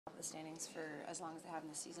the standings for as long as they have in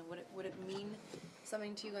the season. Would it mean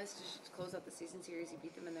something to you guys to just close out the season series? You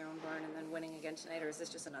beat them in their own barn and then winning again tonight, or is this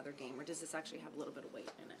just another game, or does this actually have a little bit of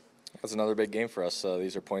weight in it? That's another big game for us.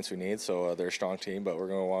 These are points we need, so they're a strong team, but we're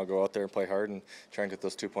going to want to go out there and play hard and try and get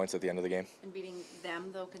those 2 points at the end of the game. And beating them,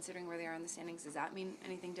 though, considering where they are in the standings, does that mean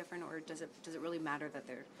anything different, or does it really matter that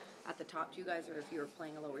they're at the top to you guys, or if you were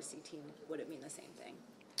playing a lower C team, would it mean the same thing?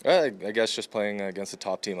 I guess just playing against a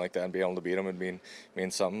top team like that and being able to beat them would mean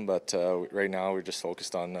something, but right now we're just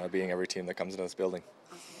focused on beating every team that comes into this building.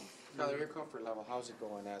 Tyler, your comfort level, how's it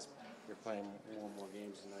going as you're playing more and more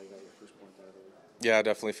games and now you got your first point out of it? Yeah, I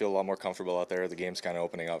definitely feel a lot more comfortable out there. The game's kind of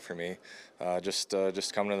opening up for me. Just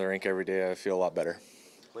coming to the rink every day, I feel a lot better.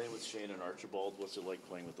 Playing with Shane and Archibald, what's it like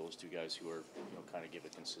playing with those two guys who are, kind of give a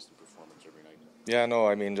consistent performance every night? Yeah, no,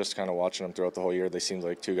 I mean, just kind of watching them throughout the whole year, they seem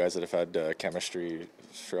like two guys that have had chemistry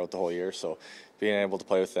throughout the whole year. So being able to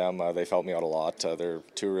play with them, they've helped me out a lot. They're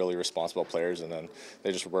two really responsible players, and then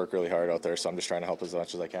they just work really hard out there. So I'm just trying to help as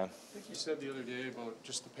much as I can. I think you said the other day about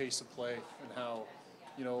just the pace of play and how,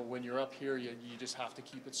 when you're up here, you just have to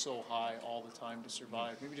keep it so high all the time to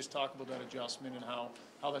survive. Maybe just talk about that adjustment and how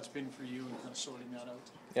that's been for you and kind of sorting that out.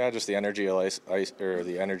 Yeah, just the energy or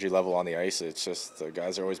the energy level on the ice. It's just the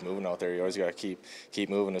guys are always moving out there. You always got to keep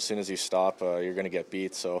moving. As soon as you stop, you're going to get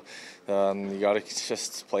beat. So you got to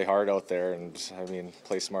just play hard out there and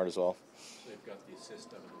play smart as well. They've got the assist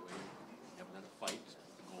out of the way. You haven't had a fight.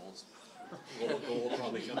 The goals. Goal will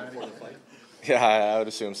probably come before the fight. Yeah, I would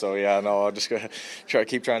assume so. Yeah, no, I'll just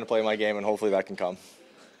keep trying to play my game, and hopefully that can come.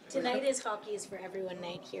 Tonight is Hockey is for Everyone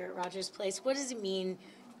night here at Rogers Place. What does it mean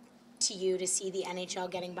to you to see the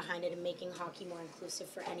NHL getting behind it and making hockey more inclusive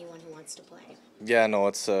for anyone who wants to play? Yeah, no,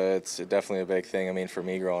 it's definitely a big thing. For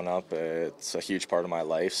me growing up, it's a huge part of my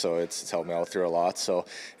life, so it's helped me out through a lot. So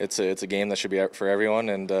it's a game that should be out for everyone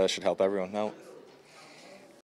and should help everyone out.